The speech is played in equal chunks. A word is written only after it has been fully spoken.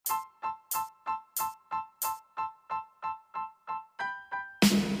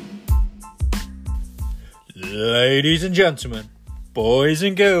Ladies and gentlemen, boys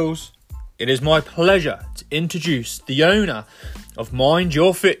and girls, it is my pleasure to introduce the owner of Mind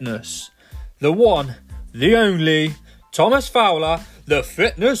Your Fitness, the one, the only, Thomas Fowler, the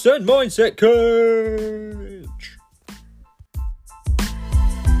Fitness and Mindset Coach.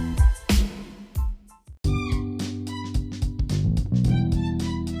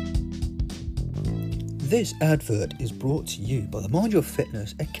 This advert is brought to you by the Mind Your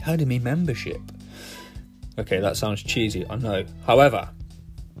Fitness Academy membership. Okay, that sounds cheesy, I know. However,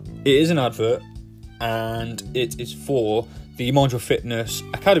 it is an advert and it is for the Mind Your Fitness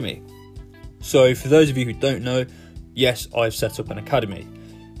Academy. So for those of you who don't know, yes, I've set up an academy.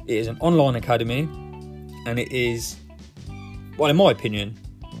 It is an online academy and it is, well, in my opinion,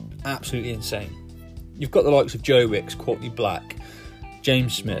 absolutely insane. You've got the likes of Joe Wicks, Courtney Black,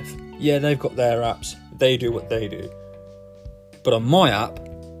 James Smith. Yeah, they've got their apps. They do what they do. But on my app,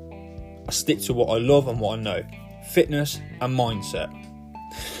 I stick to what I love and what I know. Fitness and mindset.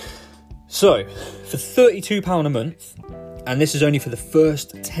 So, for £32 a month, and this is only for the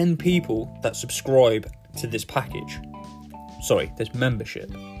first 10 people that subscribe to this package. Sorry, this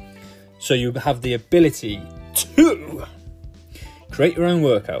membership. So you have the ability to create your own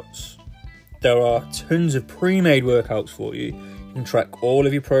workouts. There are tons of pre-made workouts for you. You can track all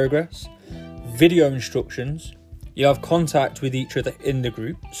of your progress. Video instructions. You have contact with each other in the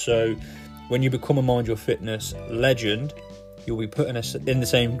group. So when you become a Mind Your Fitness legend, you'll be put in the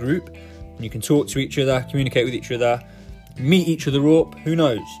same group. And you can talk to each other, communicate with each other, meet each other up. Who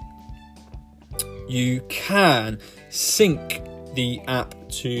knows? You can sync the app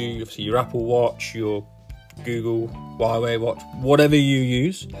to obviously your Apple Watch, your Google Huawei Watch, whatever you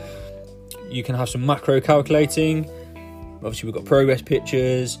use. You can have some macro calculating. Obviously, we've got progress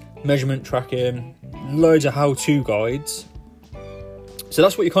pictures, measurement tracking, loads of how-to guides. So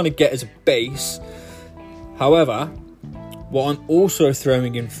that's what you kind of get as a base. However, what I'm also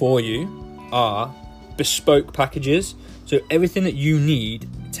throwing in for you are bespoke packages. So everything that you need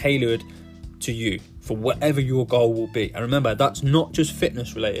tailored to you for whatever your goal will be. And remember, that's not just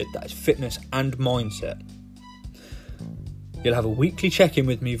fitness related, that is fitness and mindset. You'll have a weekly check-in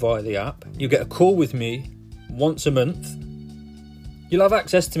with me via the app. You'll get a call with me once a month. You'll have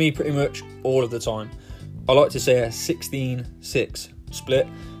access to me pretty much all of the time. I like to say a 16-6 split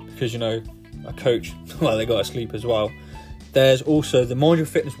because, you know, a coach, well, they got to sleep as well. There's also the Mind Your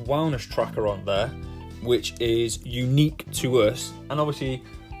Fitness Wellness Tracker on there, which is unique to us. And obviously,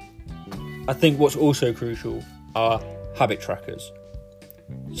 I think what's also crucial are habit trackers.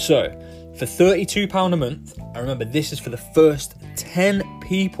 So, for £32 a month, and remember, this is for the first 10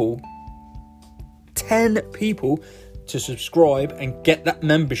 people to subscribe and get that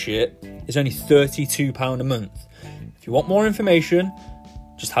membership. Is only £32 a month. If you want more information,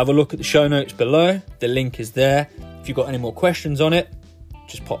 just have a look at the show notes below. The link is there. If you've got any more questions on it,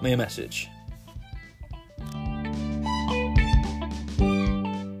 just pop me a message.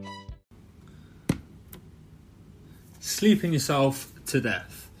 Sleeping yourself to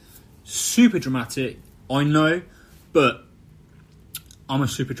death. Super dramatic, I know, but I'm a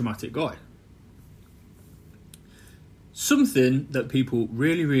super dramatic guy. Something that people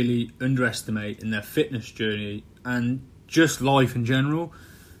really, really underestimate in their fitness journey and just life in general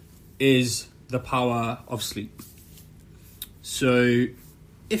is the power of sleep. So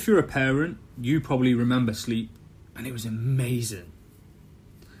if you're a parent, you probably remember sleep and it was amazing.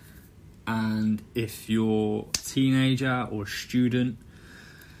 And if you're a teenager or a student,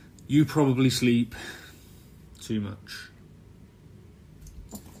 you probably sleep too much.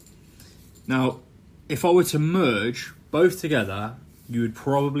 Now, if I were to merge both together, you would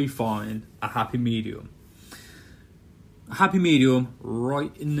probably find a happy medium. A happy medium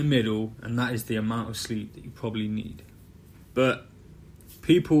right in the middle, and that is the amount of sleep that you probably need. But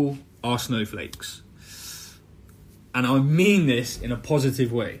people are snowflakes. And I mean this in a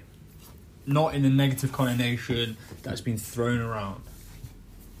positive way, not in the negative connotation that's been thrown around.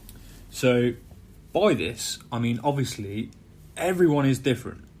 So by this, I mean obviously everyone is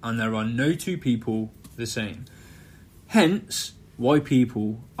different and there are no two people the same. Hence why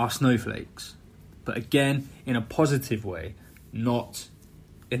people are snowflakes. But again, in a positive way, not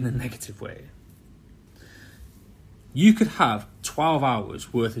in the negative way. You could have 12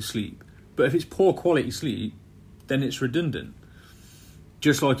 hours worth of sleep, but if it's poor quality sleep, then it's redundant.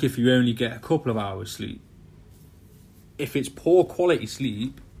 Just like if you only get a couple of hours sleep. If it's poor quality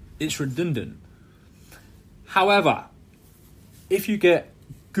sleep, it's redundant. However, if you get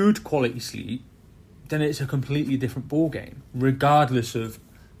good quality sleep, then it's a completely different ball game, regardless of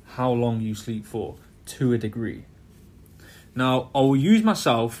how long you sleep for, to a degree. Now, I will use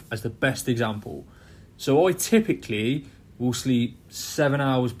myself as the best example. So I typically will sleep 7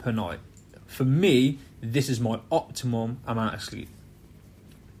 hours per night. For me, this is my optimum amount of sleep.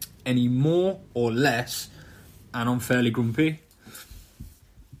 Any more or less, and I'm fairly grumpy.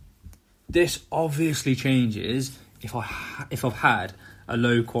 This obviously changes if I've had a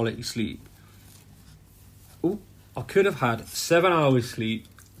low quality sleep. I could have had 7 hours sleep,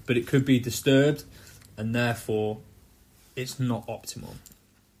 but it could be disturbed, and therefore it's not optimal.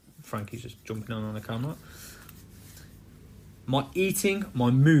 Frankie's just jumping on the camera. My eating, my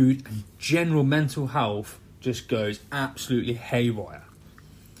mood, and general mental health just goes absolutely haywire.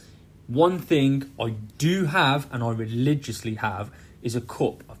 One thing I do have, and I religiously have, is a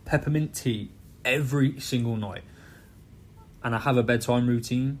cup of peppermint tea every single night. And I have a bedtime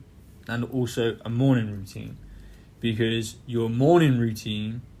routine and also a morning routine, because your morning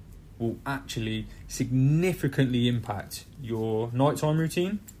routine will actually significantly impact your nighttime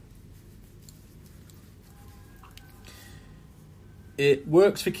routine. It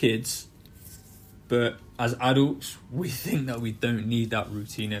works for kids, but as adults, we think that we don't need that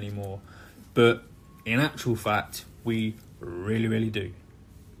routine anymore. But in actual fact, we really, really do.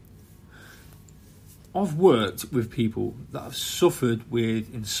 I've worked with people that have suffered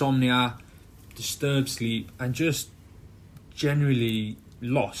with insomnia, disturbed sleep, and just generally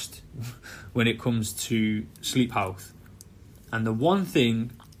lost when it comes to sleep health. And the one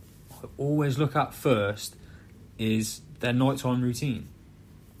thing I always look at first is their nighttime routine.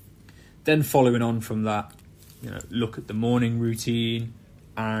 Then following on from that, look at the morning routine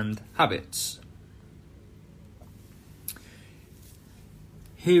and habits.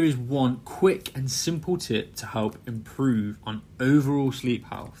 Here is one quick and simple tip to help improve on overall sleep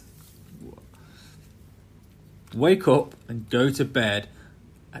health. Wake up and go to bed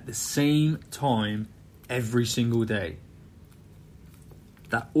at the same time every single day.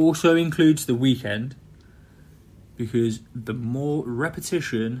 That also includes the weekend, because the more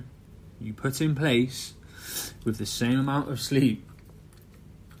repetition you put in place with the same amount of sleep,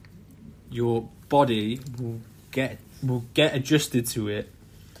 your body will get adjusted to it,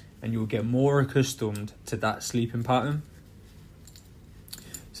 and you'll get more accustomed to that sleeping pattern.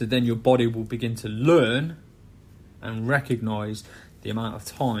 So then your body will begin to learn and recognise the amount of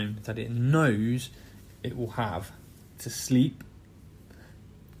time that it knows it will have to sleep,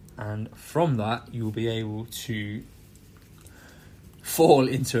 and from that you will be able to fall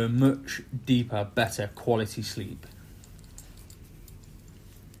into a much deeper, better quality sleep.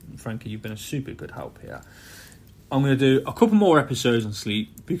 Frankie, you've been a super good help here. I'm going to do a couple more episodes on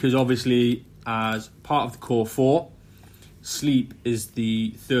sleep, because obviously as part of the core 4, sleep is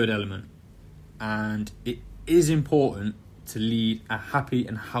the third element, and it is important to lead a happy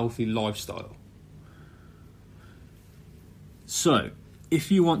and healthy lifestyle. So,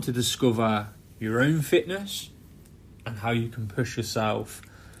 if you want to discover your own fitness and how you can push yourself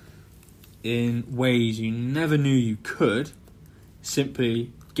in ways you never knew you could,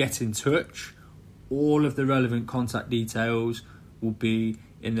 simply get in touch. All of the relevant contact details will be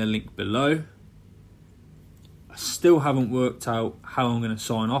in the link below. I still haven't worked out how I'm going to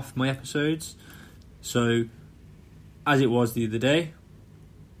sign off my episodes, so as it was the other day,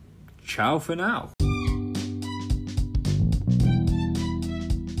 ciao for now.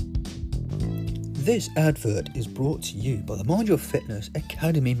 This advert is brought to you by the Mind Your Fitness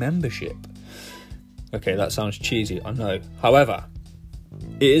Academy membership. Okay, that sounds cheesy, I know. However,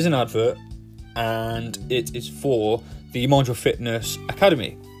 it is an advert, and it is for the Mind Your Fitness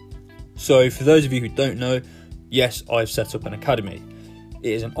Academy. So for those of you who don't know, yes, I've set up an academy.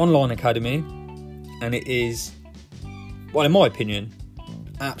 It is an online academy, and it is, well, in my opinion,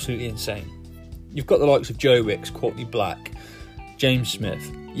 absolutely insane. You've got the likes of Joe Wicks, Courtney Black, James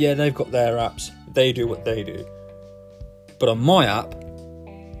Smith. Yeah, they've got their apps. They do what they do. But on my app,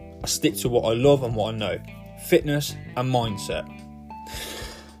 I stick to what I love and what I know. Fitness and mindset.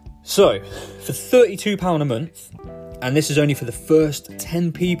 So, for £32 a month, and this is only for the first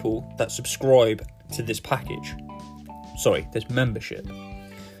 10 people that subscribe to this package. Sorry, this membership.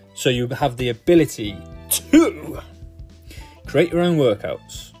 So you have the ability to create your own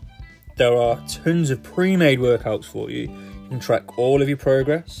workouts. There are tons of pre-made workouts for you. You can track all of your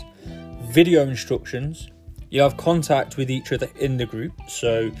progress. Video instructions. You have contact with each other in the group.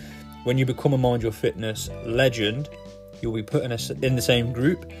 So when you become a Mind Your Fitness legend, you'll be put in the same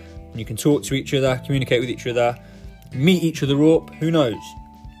group. And you can talk to each other, communicate with each other, meet each other up. Who knows?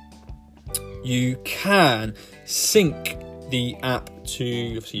 You can sync the app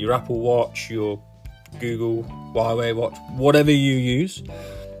to obviously your Apple Watch, your Google Huawei Watch, whatever you use.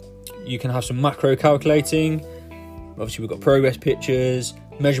 You can have some macro calculating. Obviously, we've got progress pictures,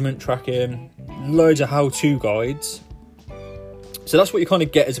 measurement tracking, loads of how-to guides. So that's what you kind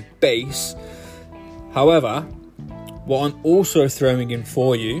of get as a base. However, what I'm also throwing in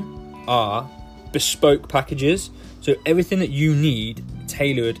for you are bespoke packages. So everything that you need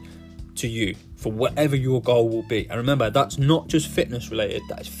tailored to you for whatever your goal will be. And remember, that's not just fitness related,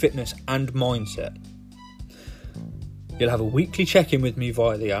 that is fitness and mindset. You'll have a weekly check-in with me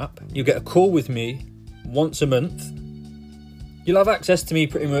via the app. You'll get a call with me once a month. You'll have access to me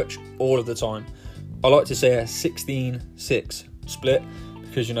pretty much all of the time. I like to say a 16-6 split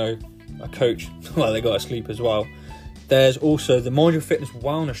because, you know, I coach, well, they got to sleep as well. There's also the Mind Your Fitness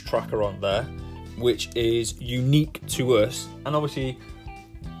Wellness Tracker on there, which is unique to us. And obviously,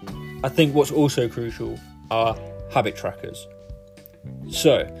 I think what's also crucial are habit trackers.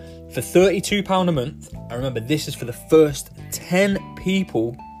 So, for £32 a month, and remember, this is for the first 10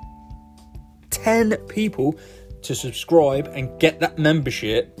 people to subscribe and get that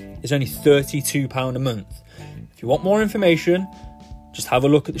membership, is only £32 a month. If you want more information, just have a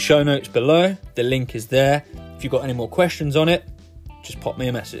look at the show notes below. The link is there. If you've got any more questions on it, just pop me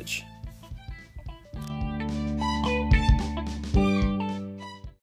a message.